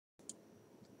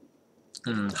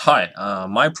Hi,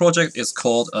 my project is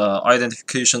called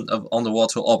Identification of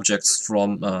Underwater Objects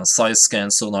from Side-Scan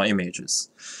Sonar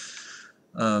Images.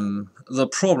 The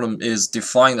problem is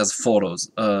defined as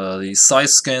follows. The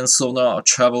side-scan sonar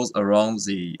travel around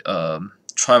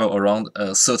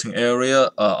a certain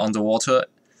area underwater,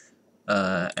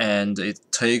 and it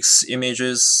takes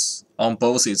images on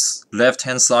both its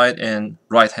left-hand side and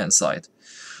right-hand side.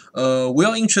 We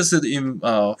are interested in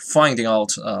finding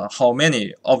out how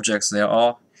many objects there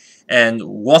are and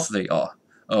what they are.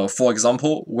 For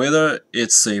example, whether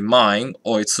it's a mine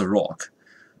or it's a rock.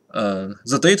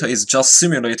 The data is just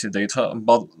simulated data,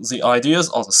 but the ideas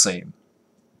are the same.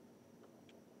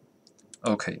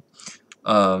 Okay.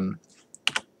 Um,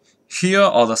 Here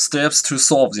are the steps to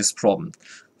solve this problem.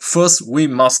 First, we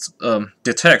must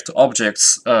detect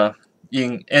objects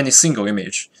in any single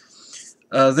image.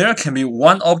 There can be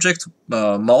one object,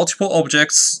 multiple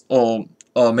objects, or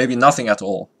maybe nothing at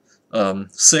all.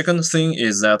 Second thing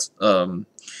is that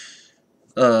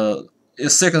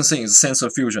second thing is sensor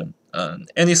fusion.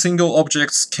 Any single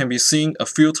objects can be seen a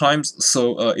few times,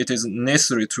 so it is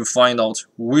necessary to find out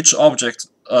which object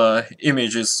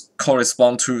images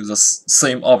correspond to the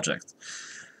same object.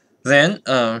 Then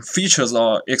features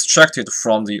are extracted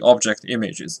from the object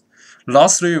images.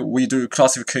 Lastly, we do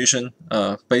classification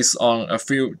based on a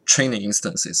few training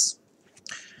instances.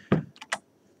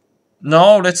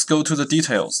 Now let's go to the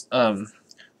details.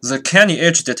 The canny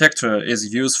edge detector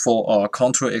is used for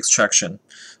contour extraction.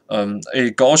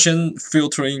 A Gaussian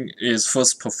filtering is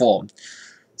first performed.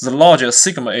 The larger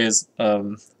sigma is,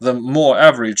 the more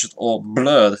averaged or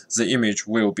blurred the image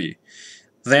will be.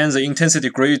 Then the intensity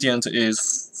gradient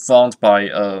is found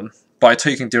by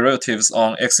taking derivatives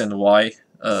on x and y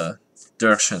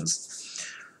directions.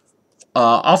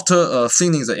 After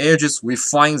thinning the edges, we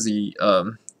find the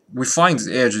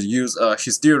edges use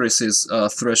hysteresis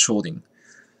thresholding.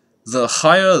 The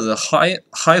higher the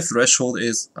high threshold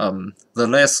is, the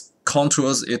less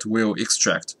contours it will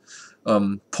extract.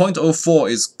 0.04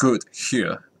 is good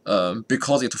here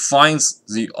because it finds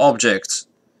the object,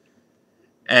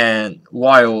 and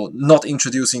while not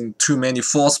introducing too many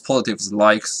false positives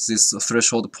like this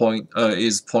threshold point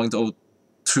is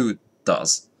 0.02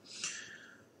 does.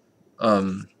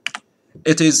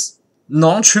 It is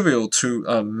non-trivial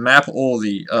to map all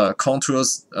the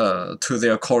contours to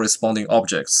their corresponding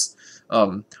objects.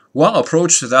 One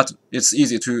approach that it's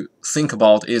easy to think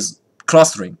about is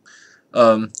clustering.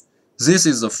 This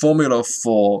is the formula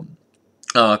for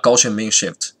Gaussian mean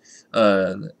shift.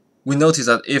 We notice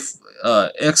that if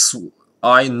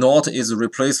xi naught is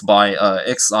replaced by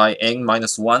xi n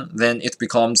minus 1, then it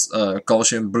becomes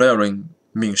Gaussian blurring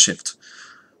mean shift.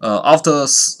 After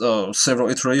several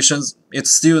iterations, it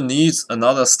still needs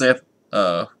another step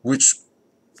which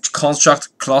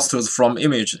construct clusters from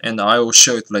image, and I will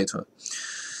show it later.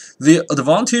 The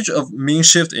advantage of mean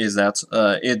shift is that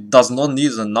it does not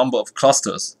need a number of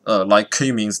clusters like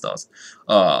k-means does.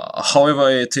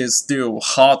 However, it is still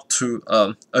hard to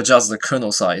adjust the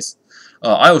kernel size.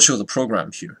 I will show the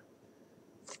program here.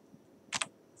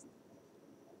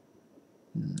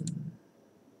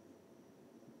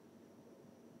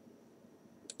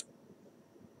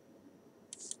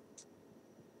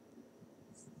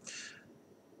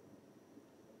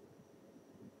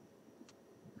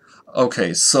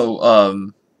 Okay, so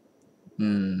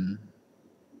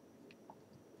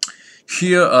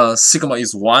here sigma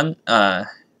is 1.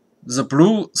 The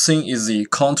blue thing is the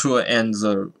contour, and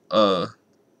the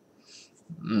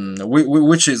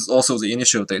which is also the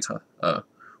initial data.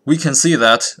 We can see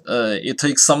that it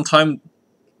takes some time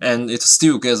and it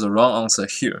still gets the wrong answer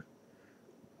here.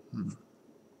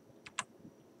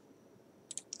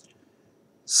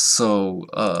 So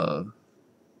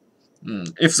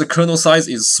if the kernel size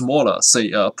is smaller,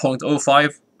 say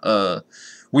 0.05,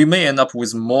 we may end up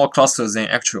with more clusters than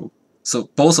actual. So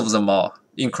both of them are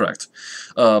incorrect.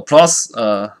 Plus,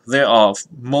 there are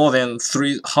more than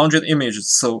 300 images,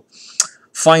 so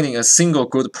finding a single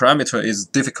good parameter is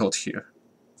difficult here.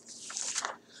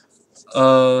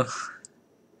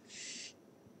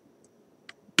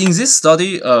 In this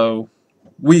study,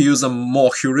 we use a more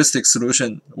heuristic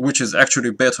solution, which is actually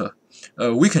better.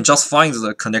 We can just find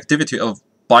the connectivity of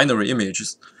binary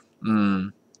images.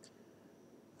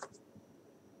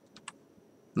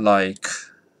 Like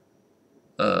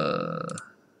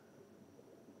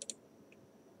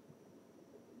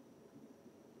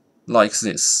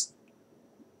this.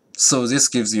 So this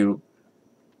gives you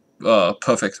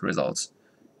perfect results.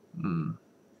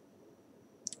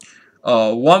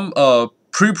 One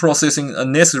pre-processing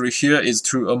necessary here is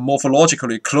to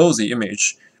morphologically close the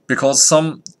image, because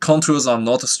some contours are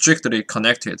not strictly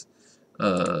connected.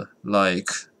 like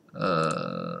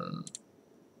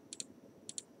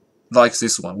like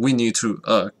this one. We need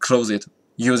to close it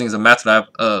using the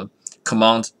MATLAB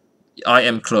command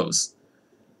imclose,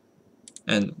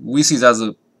 and we see that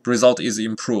the result is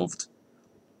improved.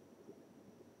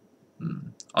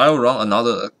 I'll run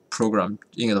another program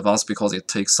in advance because it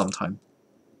takes some time.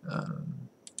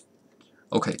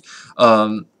 Okay,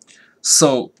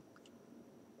 so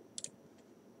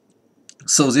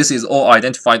this is all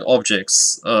identified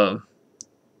objects.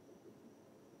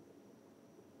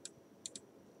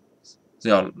 They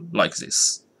are like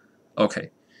this. Okay.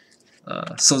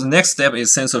 So the next step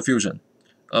is sensor fusion.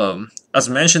 As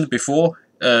mentioned before,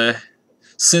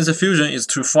 sensor fusion is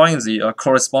to find the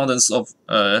correspondence of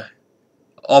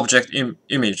object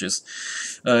images.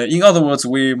 In other words,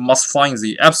 we must find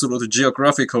the absolute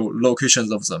geographical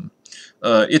locations of them.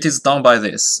 It is done by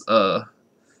this.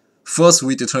 First,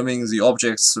 we determine the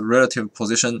object's relative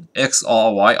position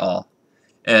XR, YR,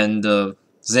 and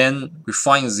then we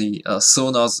find the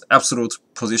sonar's absolute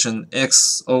position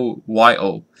XO,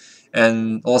 YO,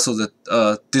 and also the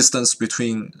distance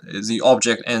between the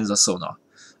object and the sonar.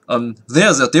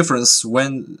 There's a difference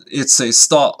when it's a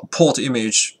port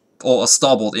image or a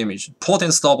starboard image. Port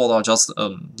and starboard are just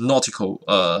nautical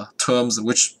terms,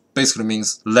 which basically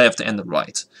means left and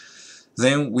right.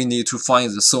 Then we need to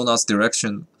find the sonar's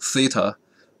direction theta,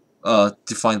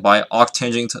 defined by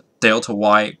arctangent delta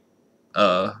y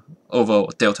over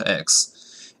delta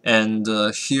x. And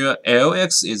here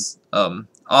Lx is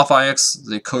alpha x,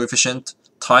 the coefficient,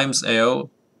 times L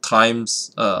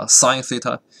times sine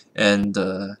theta, and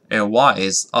Ly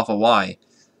is alpha y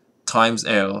times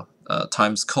L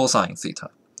times cosine theta.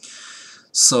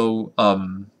 So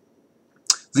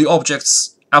the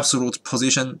object's absolute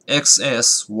position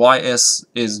xs, ys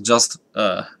is just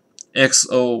xo,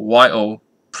 yo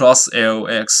plus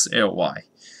lx, ly.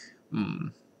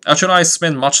 Actually, I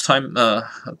spent much time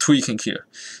tweaking here.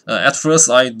 At first,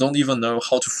 I don't even know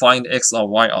how to find x or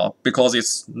y r because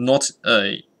it's not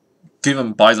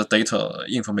given by the data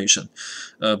information.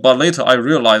 But later, I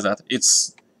realized that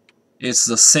it's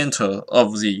the center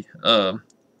of the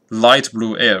light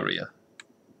blue area.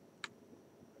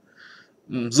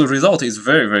 The result is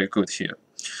very, very good here.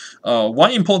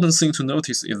 One important thing to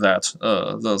notice is that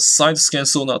the side scan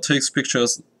sonar takes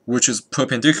pictures which is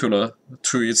perpendicular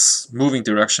to its moving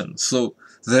direction, so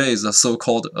there is a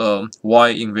so-called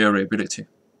Y invariability.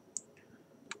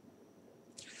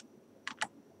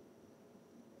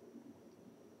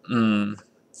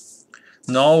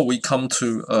 Now we come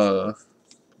to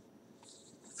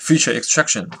feature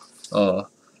extraction.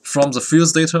 From the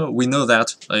fields data, we know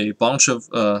that a bunch of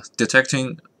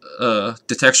detections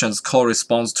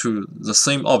corresponds to the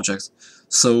same object.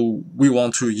 So we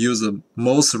want to use the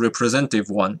most representative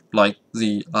one, like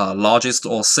the largest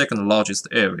or second largest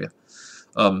area.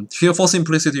 Here for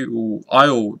simplicity, I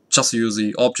will just use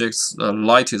the object's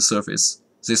lighted surface,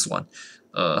 this one,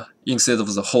 instead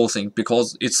of the whole thing,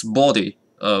 because its body,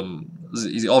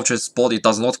 the object's body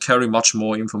does not carry much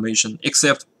more information,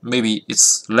 except maybe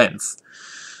its length.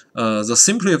 The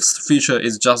simplest feature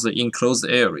is just the enclosed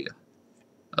area.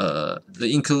 The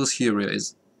enclosed area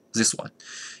is this one.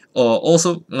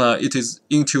 Also, it is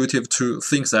intuitive to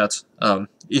think that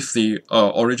if the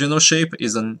original shape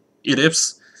is an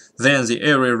ellipse, then the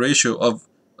area ratio of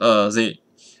the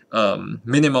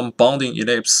minimum bounding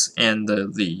ellipse and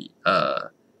the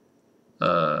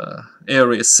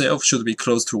area itself should be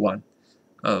close to 1.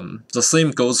 The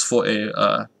same goes for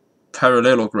a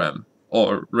parallelogram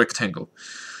or rectangle.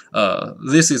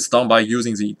 This is done by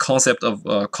using the concept of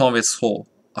convex hull.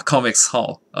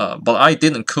 But I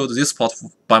didn't code this part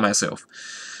by myself.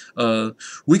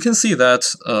 We can see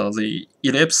that the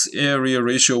ellipse area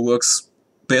ratio works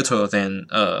better than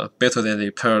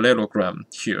the parallelogram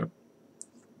here.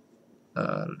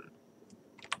 I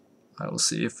will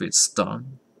see if it's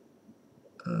done.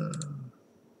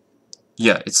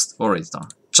 Yeah, it's already done.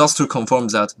 Just to confirm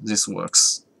that this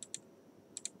works.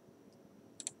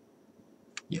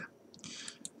 Yeah.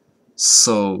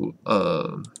 So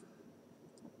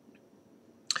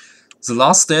the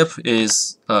last step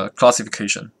is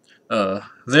classification.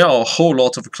 There are a whole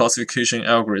lot of classification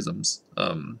algorithms.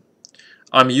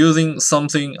 I'm using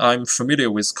something I'm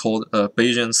familiar with called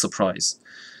Bayesian surprise.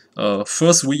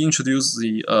 First, we introduce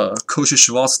the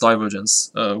Cauchy-Schwarz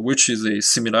divergence, which is a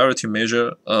similarity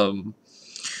measure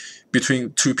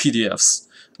between two PDFs.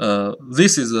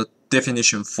 This is a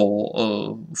definition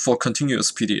for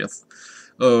continuous PDF.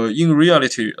 In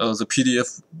reality, the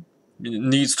PDF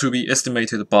needs to be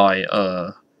estimated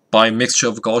by mixture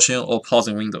of Gaussian or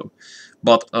Poisson window,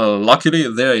 but luckily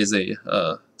there is a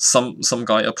some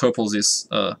guy proposed this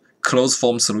closed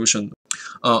form solution.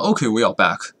 Okay, we are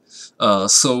back.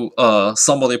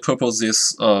 Somebody proposed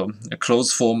this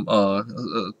closed form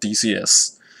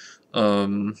DCS.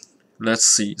 Let's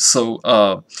see.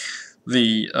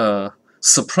 The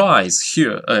surprise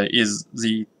here is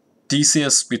the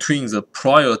DCS between the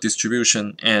prior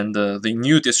distribution and the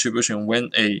new distribution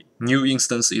when a new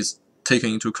instance is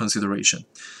taken into consideration.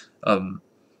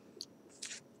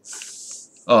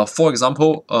 For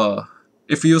example,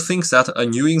 if you think that a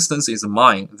new instance is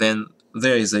mine, then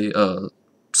there is a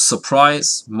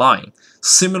surprise mine.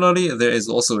 Similarly, there is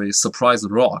also a surprise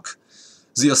rock.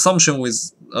 The assumption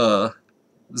with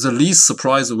the least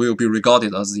surprise will be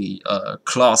regarded as the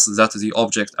class that the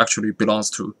object actually belongs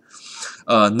to.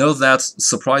 Note that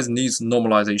surprise needs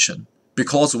normalization,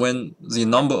 because when the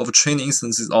number of training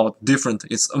instances are different,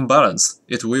 it's unbalanced.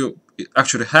 It will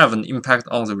actually have an impact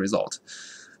on the result.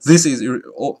 This is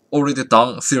already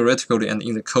done theoretically and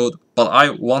in the code, but I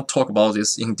won't talk about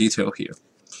this in detail here.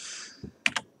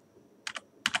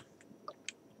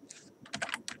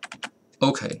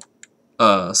 Okay,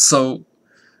 so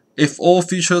if all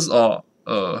features are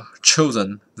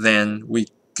chosen, then we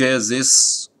get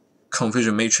this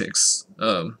confusion matrix.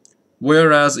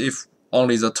 Whereas if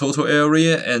only the total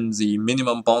area and the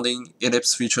minimum bounding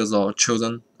ellipse features are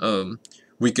chosen,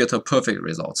 we get a perfect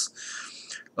result.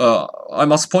 I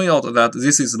must point out that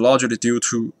this is largely due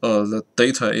to the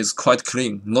data is quite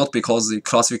clean, not because the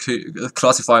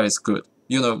classifier is good.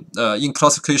 You know, in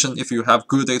classification, if you have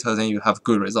good data, then you have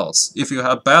good results. If you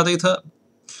have bad data,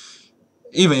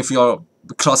 even if your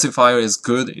classifier is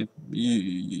good,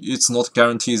 it's not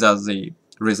guaranteed that the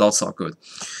results are good.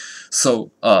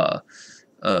 So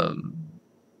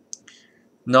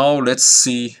now let's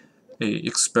see a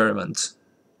experiment.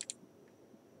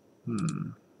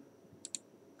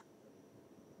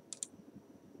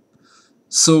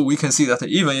 So we can see that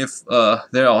even if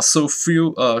there are so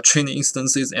few training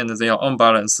instances and they are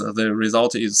unbalanced, the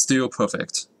result is still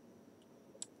perfect.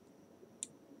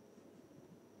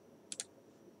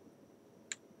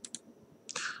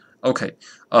 Okay,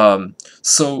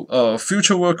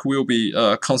 future work will be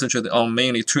concentrated on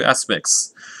mainly two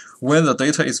aspects. When the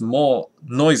data is more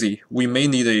noisy, we may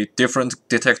need a different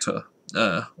detector.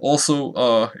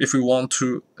 If we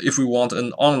want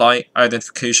an online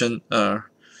identification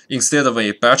instead of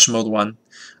a batch mode one,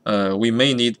 we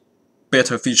may need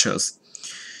better features.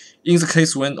 In the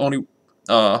case when only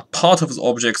part of the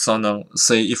objects are known,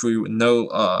 say if we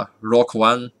know rock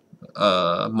 1,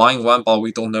 mine 1, but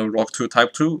we don't know rock 2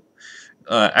 type 2,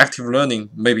 active learning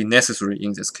may be necessary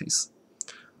in this case.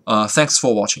 Thanks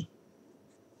for watching.